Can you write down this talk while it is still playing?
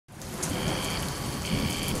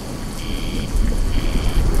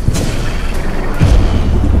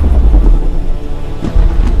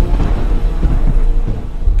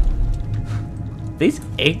these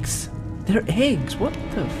eggs? They're eggs. What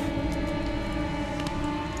the?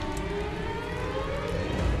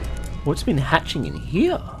 What's been hatching in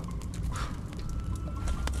here?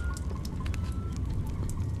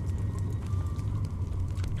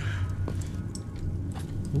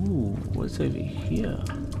 Ooh, what's over here?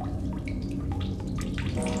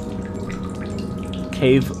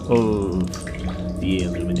 Cave of the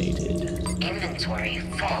Illuminated. Inventory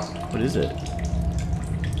full. What is it?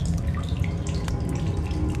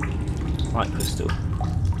 Light crystal.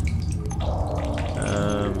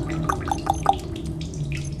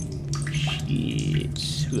 Shit.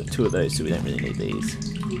 We got 2 of those, so we don't really need these.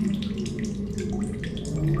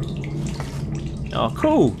 Oh,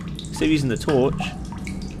 cool! Instead of using the torch,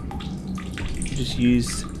 you just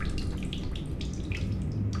use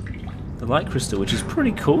the light crystal, which is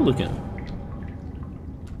pretty cool looking.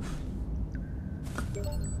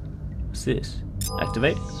 What's this?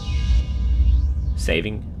 Activate?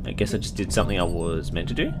 Saving. I guess I just did something I was meant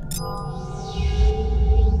to do.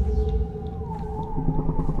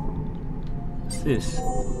 What's this?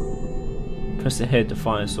 Press ahead to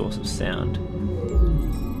find a source of sound.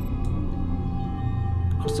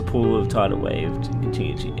 Across the pool of tidal wave to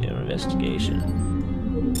continue to your investigation.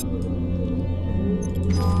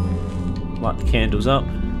 Light the candles up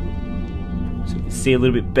so we can see a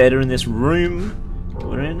little bit better in this room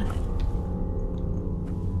we're in.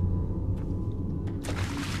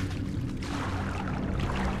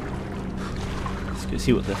 Let's go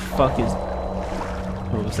see what the fuck is.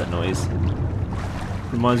 What was that noise?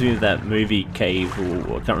 Reminds me of that movie Cave,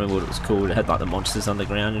 or I can't remember what it was called. It had like the monsters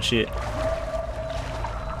underground and shit.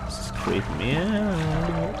 This is creeping me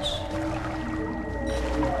out.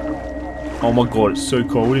 Oh my god, it's so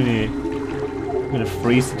cold in here. I'm gonna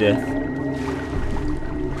freeze to death.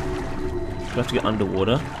 Do I have to get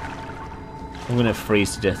underwater? I'm gonna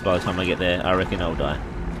freeze to death by the time I get there. I reckon I'll die.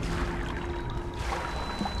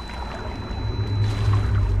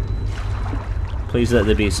 Please let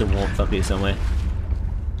there be some warmth up here somewhere.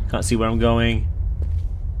 Can't see where I'm going.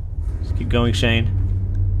 Just keep going, Shane.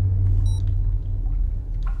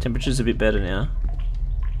 Temperature's a bit better now.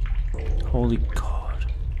 Holy god.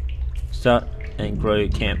 Start and grow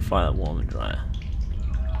campfire warm and dry.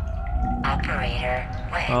 Operator,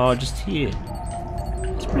 wait. Oh, just here.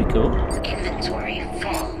 It's pretty cool. Inventory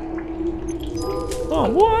full. Oh,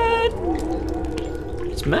 what?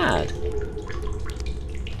 It's mad.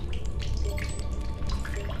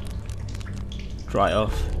 Dry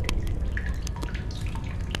off.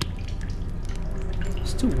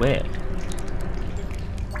 Still wet.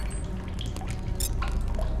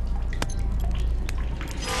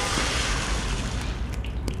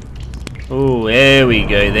 Oh, there we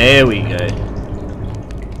go, there we go.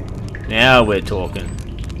 Now we're talking.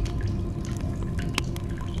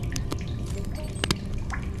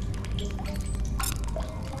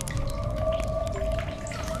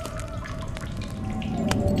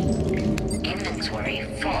 Inventory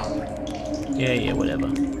full. Yeah, whatever.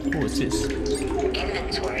 Oh, what's this?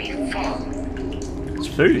 Inventory full. It's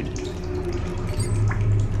food.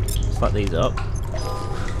 Let's light these up.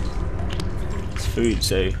 It's food,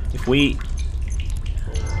 so if we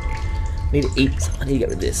need to eat, I need to get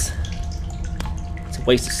rid of this. It's a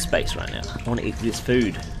waste of space right now. I want to eat this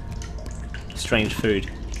food. Strange food.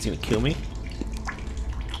 It's gonna kill me.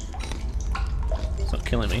 It's not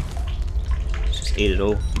killing me. Let's just eat it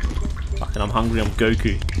all. Fucking, I'm hungry. I'm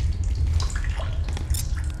Goku.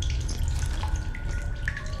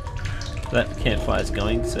 That campfire's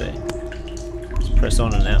going, so let's press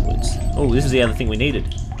on and outwards. Oh, this is the other thing we needed.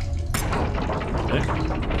 Nope.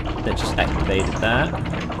 That just activated that.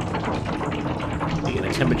 Get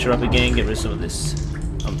the temperature up again, get rid of some of this.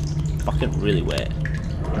 I'm fucking really wet.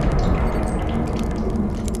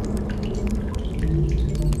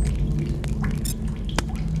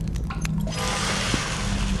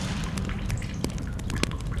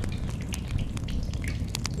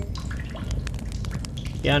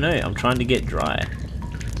 Yeah, I know, I'm trying to get dry.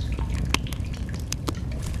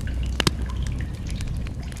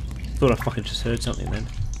 Thought I fucking just heard something then.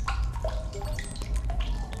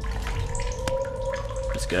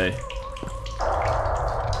 Let's go.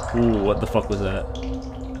 Ooh, what the fuck was that?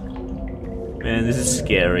 Man, this is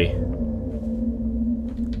scary.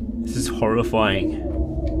 This is horrifying.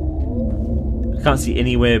 I can't see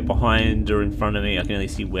anywhere behind or in front of me, I can only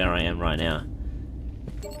see where I am right now.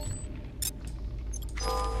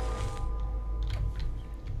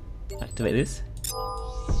 Activate this.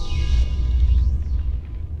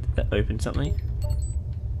 Did that open something? What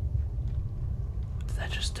did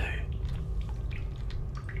that just do?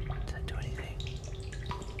 Did that do anything?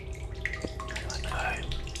 Where do I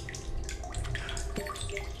go?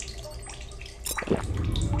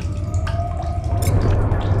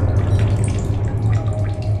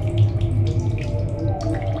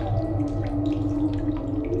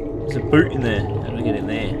 boot in there. How do I get in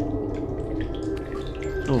there?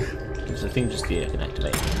 Oh, there's a thing just here I can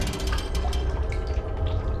activate.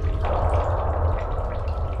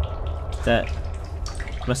 That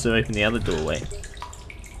must have opened the other doorway.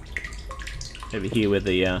 Over here where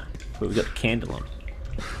the where we got the candle on.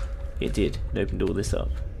 It did. It opened all this up.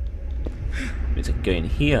 Means I can go in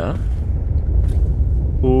here.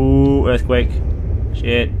 Ooh, earthquake.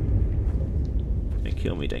 Shit. Don't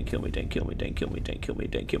kill me, don't kill me, don't kill me, don't kill me, don't kill me,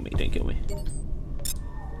 don't kill me, don't kill me.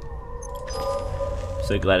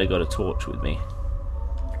 So glad I got a torch with me.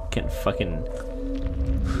 Can fucking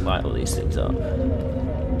light all these things up.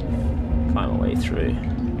 Find my way through.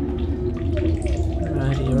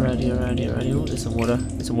 Alrighty. Oh, there's some water.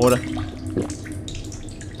 There's some water.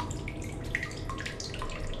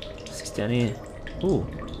 What's this down here? Ooh.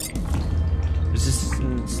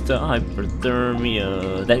 Resistance to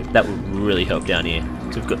hyperthermia. That would really help down here.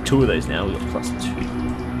 So we've got 2 of those now. We've got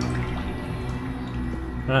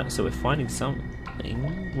 +2. Alright, so we're finding something.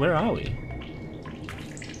 Where are we?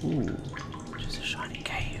 Ooh. Just a shiny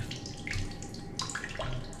cave.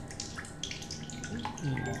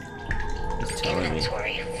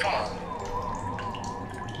 Inventory full.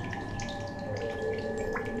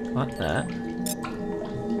 Like that.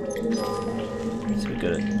 So we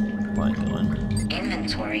got a light going.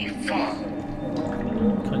 Inventory full.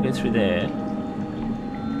 Can't go through there.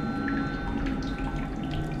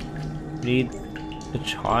 Need a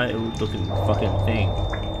child looking fucking thing.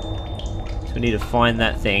 So we need to find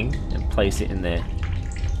that thing and place it in there.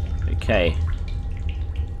 Okay.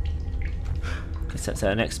 Guess that's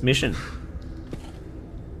our next mission.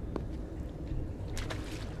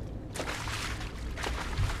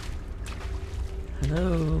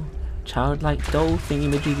 Hello. Childlike doll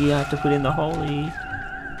thingy-majiggy I have to put in the holy.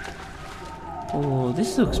 Oh,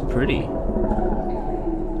 this looks pretty.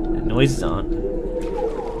 The noises aren't.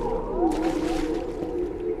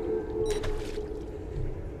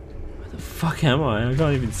 Where the fuck am I? I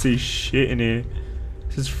can't even see shit in here.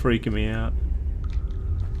 This is freaking me out.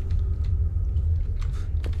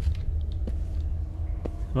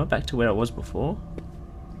 Am I back to where I was before?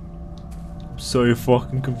 I'm so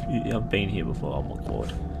fucking confused. I've been here before. Oh my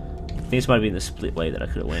god. I think this might be in the split way that I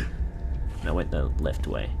could have went. And I went the left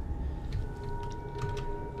way.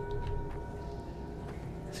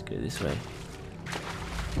 Let's go this way.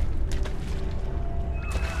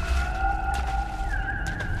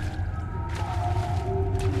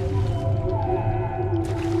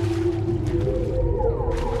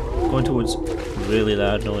 Going towards really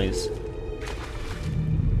loud noise.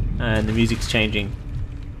 And the music's changing.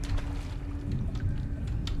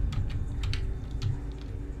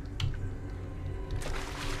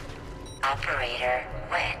 Operator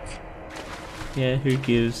wet. Yeah, who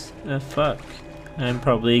gives a fuck? I'm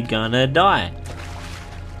probably gonna die.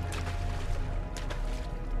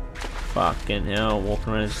 Fucking hell,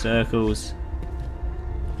 walking around in circles.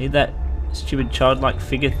 Need that stupid childlike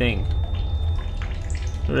figure thing.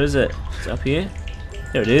 Where is it? It's up here?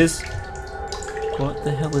 There it is. What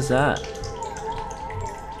the hell is that?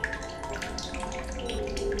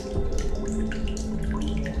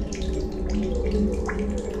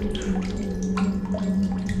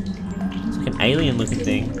 It's like an alien looking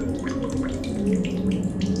thing.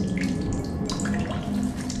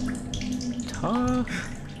 Tar.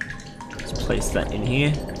 Let's place that in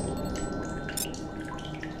here.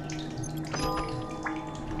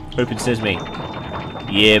 Open sesame.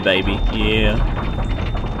 Yeah, baby. Yeah.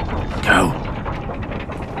 Go!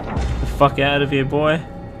 The fuck out of here, boy.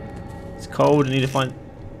 It's cold. I need to find...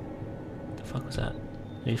 What the fuck was that? I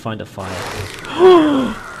need to find a fire.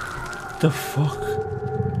 The fuck?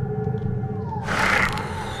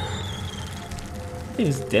 That thing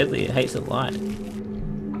is deadly. It hates the light.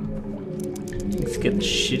 Let's get the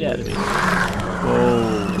shit out of me.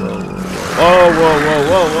 Whoa, whoa, whoa, whoa, whoa,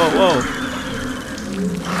 whoa, whoa, whoa.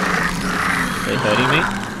 Are they hurting me?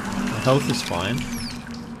 My health is fine.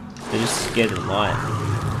 They're just scared of the light.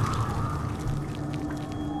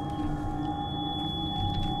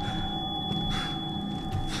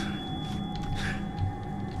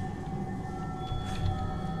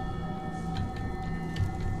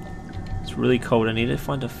 It's really cold. I need to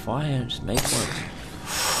find a fire and just make one.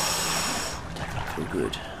 That doesn't feel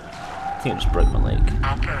good. I think I just broke my leg.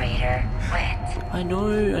 Operator wet. I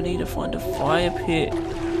know. I need to find a fire pit.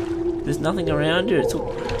 There's nothing around here. It's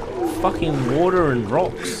all fucking water and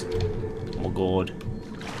rocks. Oh my god.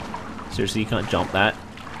 Seriously, you can't jump that?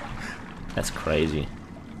 That's crazy.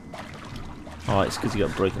 Oh, it's because you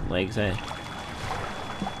got broken legs, eh?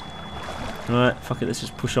 Alright, fuck it. Let's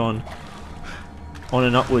just push on. On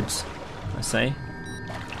and upwards, I say.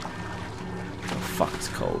 Oh fuck, it's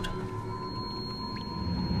cold.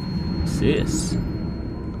 this?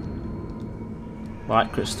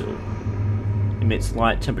 Light crystal. Emits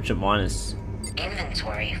light, temperature minus.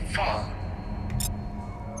 Inventory full.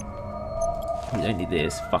 We don't need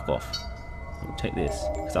this. Fuck off. I'll take this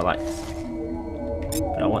because I like this.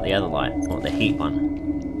 But I want the other light. I want the heat one.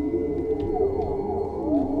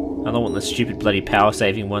 I don't want the stupid bloody power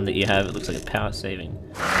saving one that you have. It looks like a power saving.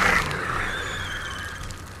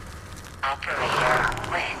 Operator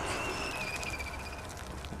quit.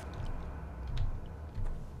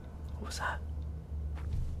 What was that?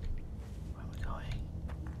 Where are we going?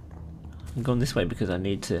 I'm going this way because I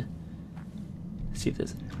need to see if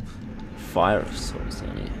there's fire of sorts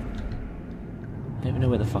down here. I don't even know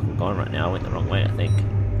where the fuck I'm going right now. I went the wrong way, I think.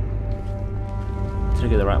 Did I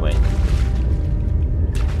go the right way?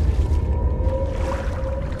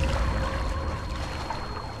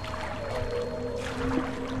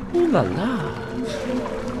 Ooh la la.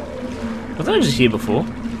 Was I just here before?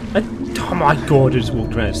 Oh my god, I just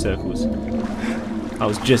walked around in circles. I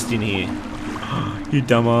was just in here. You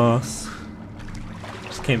dumbass.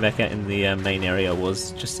 Just came back out in the main area I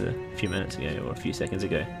was just a few minutes ago, or a few seconds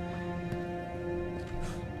ago.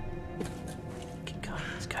 Keep going,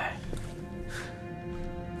 let's go.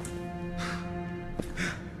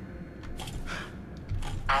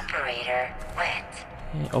 Operator quit.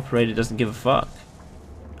 Yeah, operator doesn't give a fuck.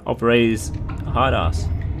 Operator's a hard ass.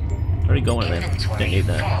 Already got one of them. Don't need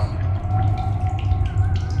that.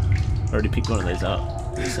 Already picked one of those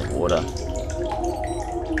up. Need some water.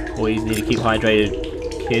 Always need to keep hydrated,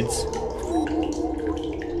 kids.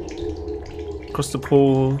 Cross the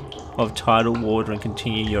pool of tidal water and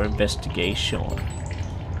continue your investigation.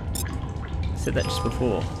 I said that just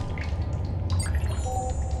before.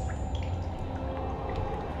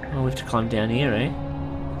 Oh, we have to climb down here, eh?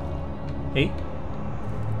 Hey?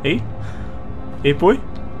 Hey? Hey, boy?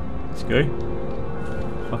 Let's go.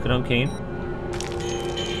 Fuck it, I'm keen.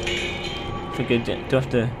 Do I have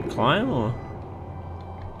to climb, or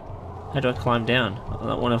how do I climb down? I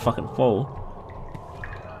don't want to fucking fall.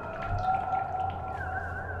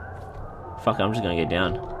 Fuck it, I'm just gonna get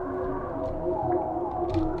down.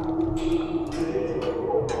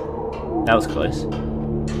 That was close.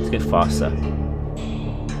 Let's get faster.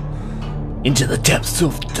 Into the depths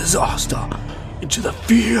of disaster. Into the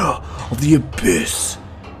fear of the abyss.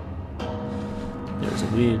 There's a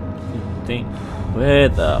weird thing. Where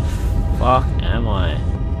the fuck am I?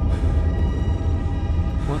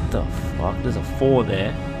 What the fuck? There's a 4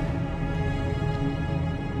 there.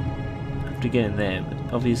 I have to get in there,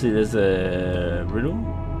 but obviously there's a riddle.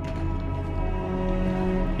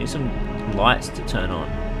 Need some lights to turn on.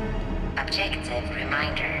 Objective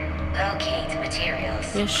reminder. Locate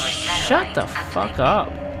materials. Yeah, for shut the satellite fuck uplink. up.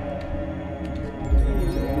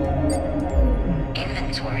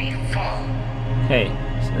 Inventory full. Okay,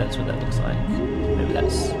 so that's what that looks like. Maybe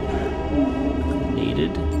that's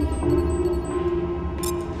needed.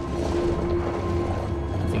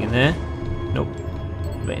 Nothing in there? Nope.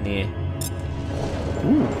 What about in here?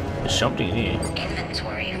 Ooh, there's something in here.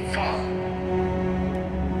 Inventory full.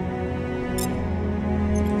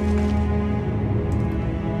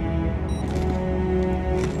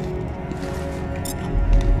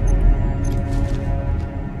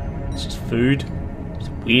 It's just food. It's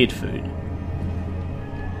weird food.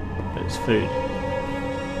 But it's food.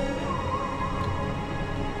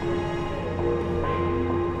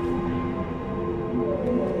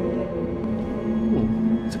 Ooh,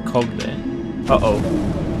 there's a cog there. Uh-oh.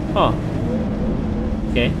 Oh.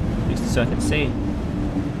 Okay. At least so I can see.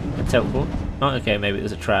 That's helpful. Oh, okay, maybe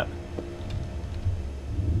there's a trap.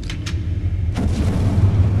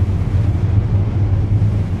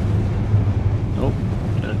 Oh,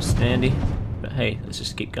 don't understandy. But hey, let's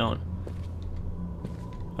just keep going.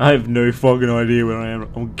 I have no fucking idea where I am.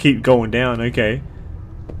 I'll keep going down, okay.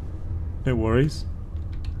 No worries.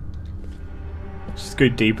 Just go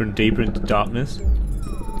deeper and deeper into darkness.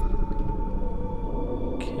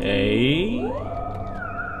 Okay.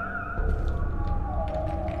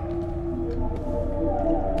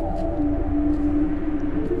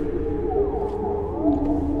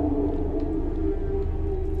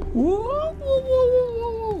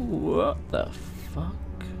 What the fuck?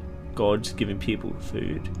 God's giving people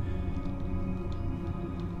food.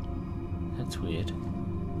 That's weird.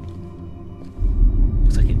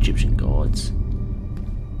 Looks like Egyptian gods.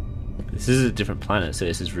 This is a different planet, so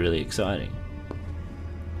this is really exciting.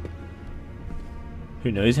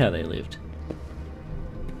 Who knows how they lived?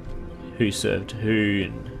 Who served who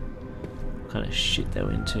and what kind of shit they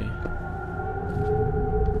were into.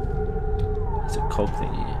 There's a cog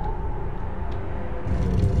thing here.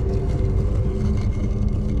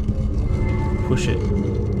 Push it.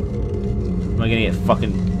 Am I gonna get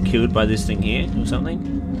fucking killed by this thing here or something?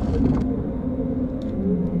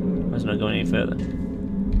 Why is it not going any further?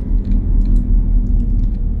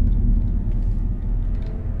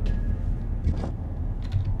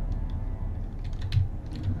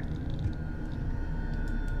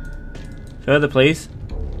 Further, please.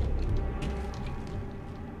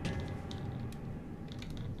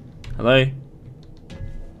 Hello?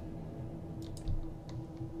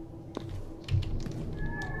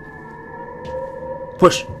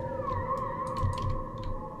 Push!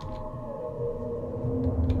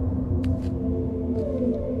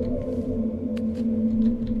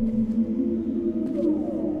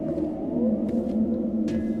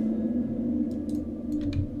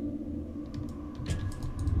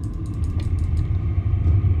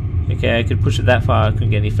 Okay, I could push it that far, I couldn't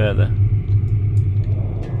get any further.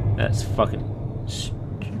 That's fucking stupid.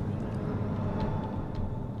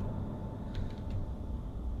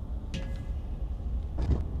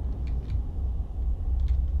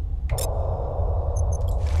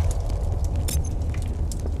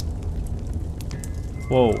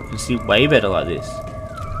 Whoa, you can see way better like this.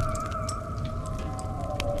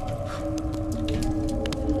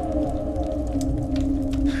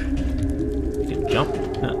 You can jump.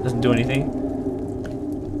 No, it doesn't do anything.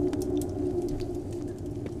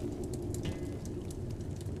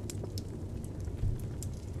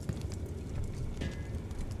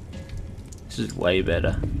 This is way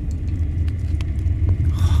better.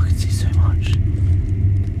 Oh, I can see so much.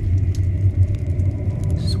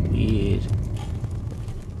 This is weird.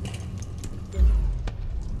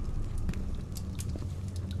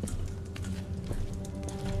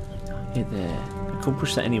 Get there. I can't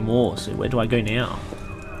push that anymore, so where do I go now?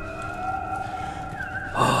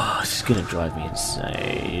 Oh, this is gonna drive me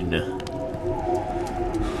insane.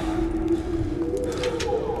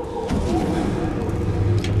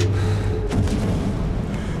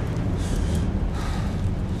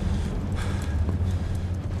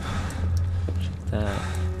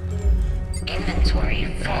 Inventory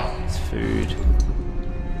full. It's food.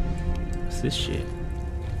 What's this shit?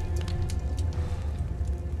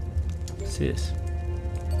 What's this?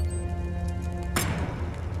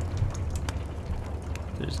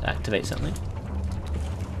 Just activate something.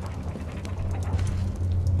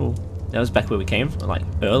 Oh, that was back where we came from, like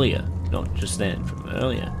earlier, not just then, from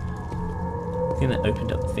earlier. I think that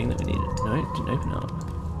opened up the thing that we needed. No, it didn't open up.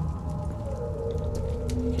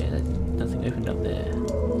 Okay, nothing opened up there.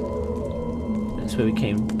 That's where we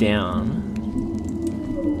came down.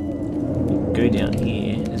 Go down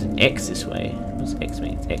here. There's an X this way. What does X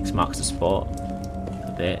mean? X marks the spot.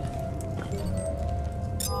 I bet.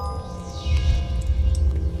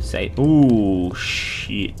 Say, ooh,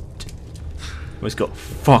 shit. Almost got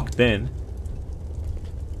fucked then.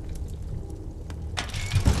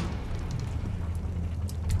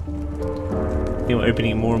 I think we're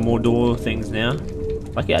opening more and more door things now.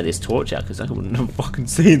 If I could have this torch out, because I wouldn't have fucking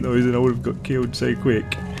seen those and I would have got killed so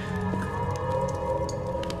quick.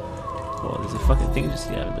 Oh, there's a fucking thing just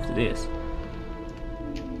here. Look at this.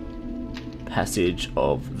 Passage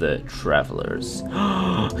of the Travelers.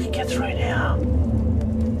 I can get through now.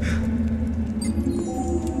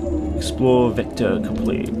 Explore vector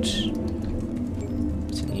complete.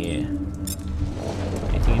 What's in here?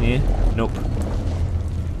 Anything in here? Nope.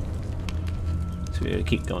 So we gotta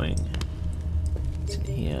keep going. What's in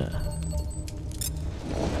here?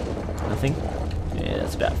 Nothing? Yeah,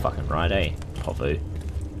 that's about fucking right, eh? Povo.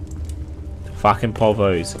 Fucking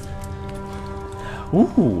povos.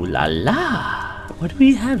 Ooh la la! What do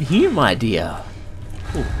we have here, my dear?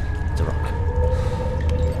 Ooh, it's a rock.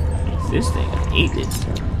 What's this thing? I can eat this.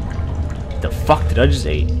 The fuck did I just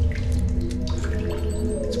eat?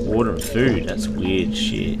 It's water and food. That's weird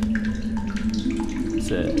shit. It's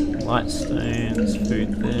a light stone. There's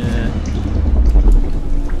food there.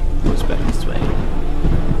 What's back this way?